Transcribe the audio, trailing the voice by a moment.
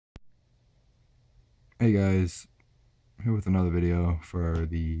Hey guys, here with another video for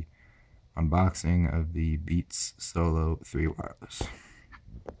the unboxing of the Beats Solo 3 wireless.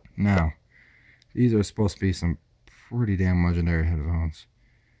 Now, these are supposed to be some pretty damn legendary headphones.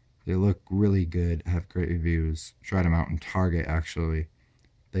 They look really good, have great reviews. Tried them out in Target actually.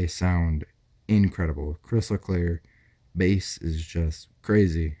 They sound incredible, crystal clear. Bass is just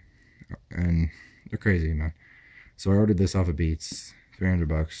crazy, and they're crazy, man. So I ordered this off of Beats,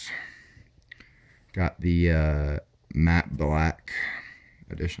 $300. Got the matte black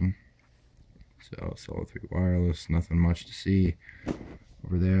edition. So Solo 3 wireless, nothing much to see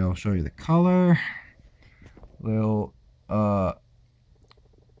over there. I'll show you the color. Little quote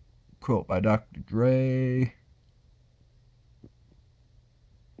by Dr. Dre.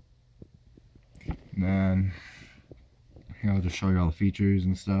 And then here I'll just show you all the features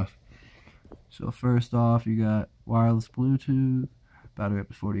and stuff. So first off, you got wireless Bluetooth, battery up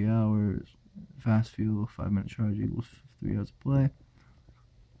to 40 hours, fast fuel, 5-minute charge equals 3 hours of play,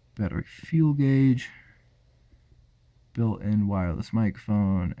 battery fuel gauge, built-in wireless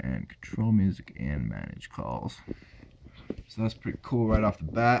microphone, and control music and manage calls. So that's pretty cool right off the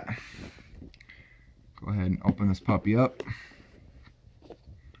bat. Go ahead and open this puppy up.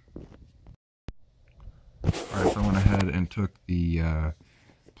 Alright, so I went ahead and took the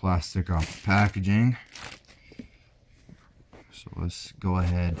plastic off the packaging. So let's go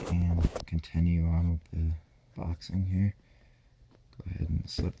ahead and continue on with the boxing here. Go ahead and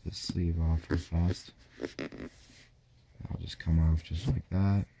slip this sleeve off real fast. I'll just come off just like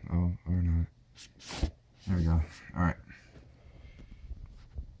that. Oh, or not. There we go. Alright.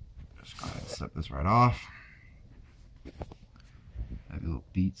 Just go ahead and slip this right off. Have your little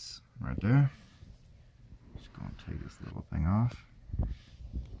Beats right there. Just go and take this little thing off.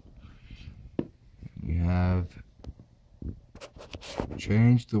 You have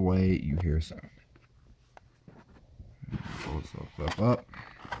changed the way you hear sound. Pull this little clip up.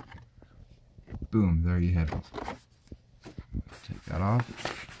 Boom, there you have it. Take that off.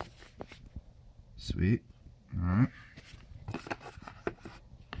 Sweet. Alright.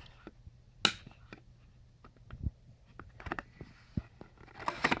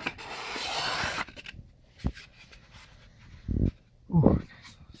 Ooh,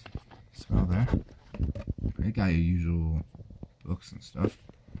 smell there. You got your usual books and stuff.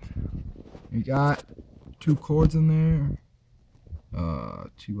 You got 2 cords in there,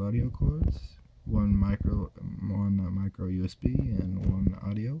 2 audio cords, one micro USB and one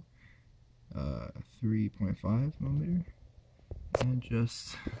audio, 3.5 millimeter, and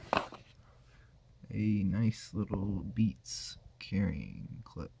just a nice little Beats carrying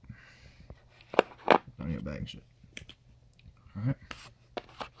clip on your bag shit. Alright,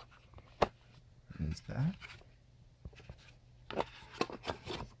 there's that.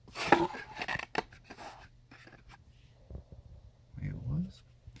 It was.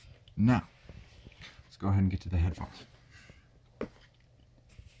 Now, let's go ahead and get to the headphones.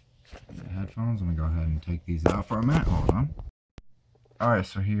 I'm gonna go ahead and take these out for a minute. Hold on. Alright,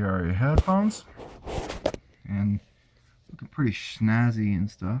 so here are your headphones. And looking pretty snazzy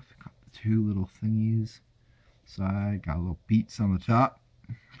and stuff. Got the 2 little thingies side, got little Beats on the top.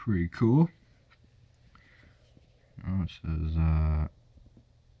 Pretty cool. Oh, it says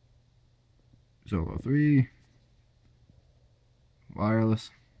Solo 3 wireless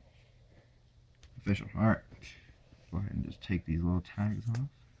official. Alright, go ahead and just take these little tags off.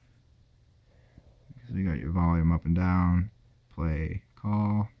 So you got your volume up and down, play,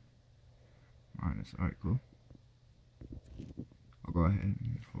 call, minus. Alright, cool. I'll go ahead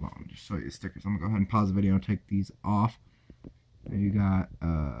and hold on, just show you the stickers. I'm gonna go ahead and pause the video and take these off. There you got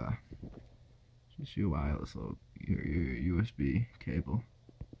just your wireless little your USB cable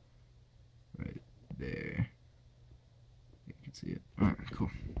right there. You can see it. Alright,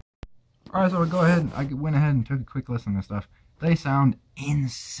 cool. Alright, so I went ahead and took a quick listen to this stuff. They sound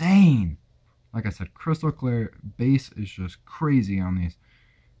insane. Like I said, crystal clear. Bass is just crazy on these.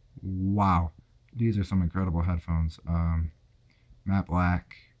 Wow. These are some incredible headphones. Matte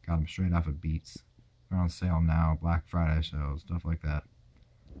black. Got them straight off of Beats. They're on sale now. Black Friday sales. Stuff like that.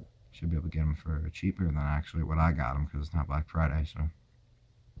 Should be able to get them for cheaper than actually what I got them because it's not Black Friday. So,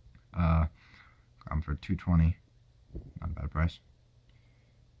 got them for $220. Not a bad price.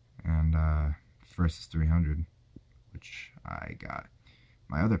 And first is $300, which I got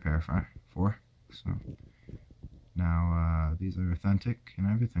my other pair for. So now these are authentic and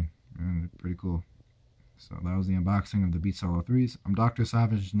everything, and they're pretty cool. So that was the unboxing of the Beats Solo 3s. I'm Dr.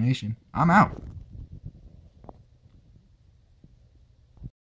 Savage Nation. I'm out.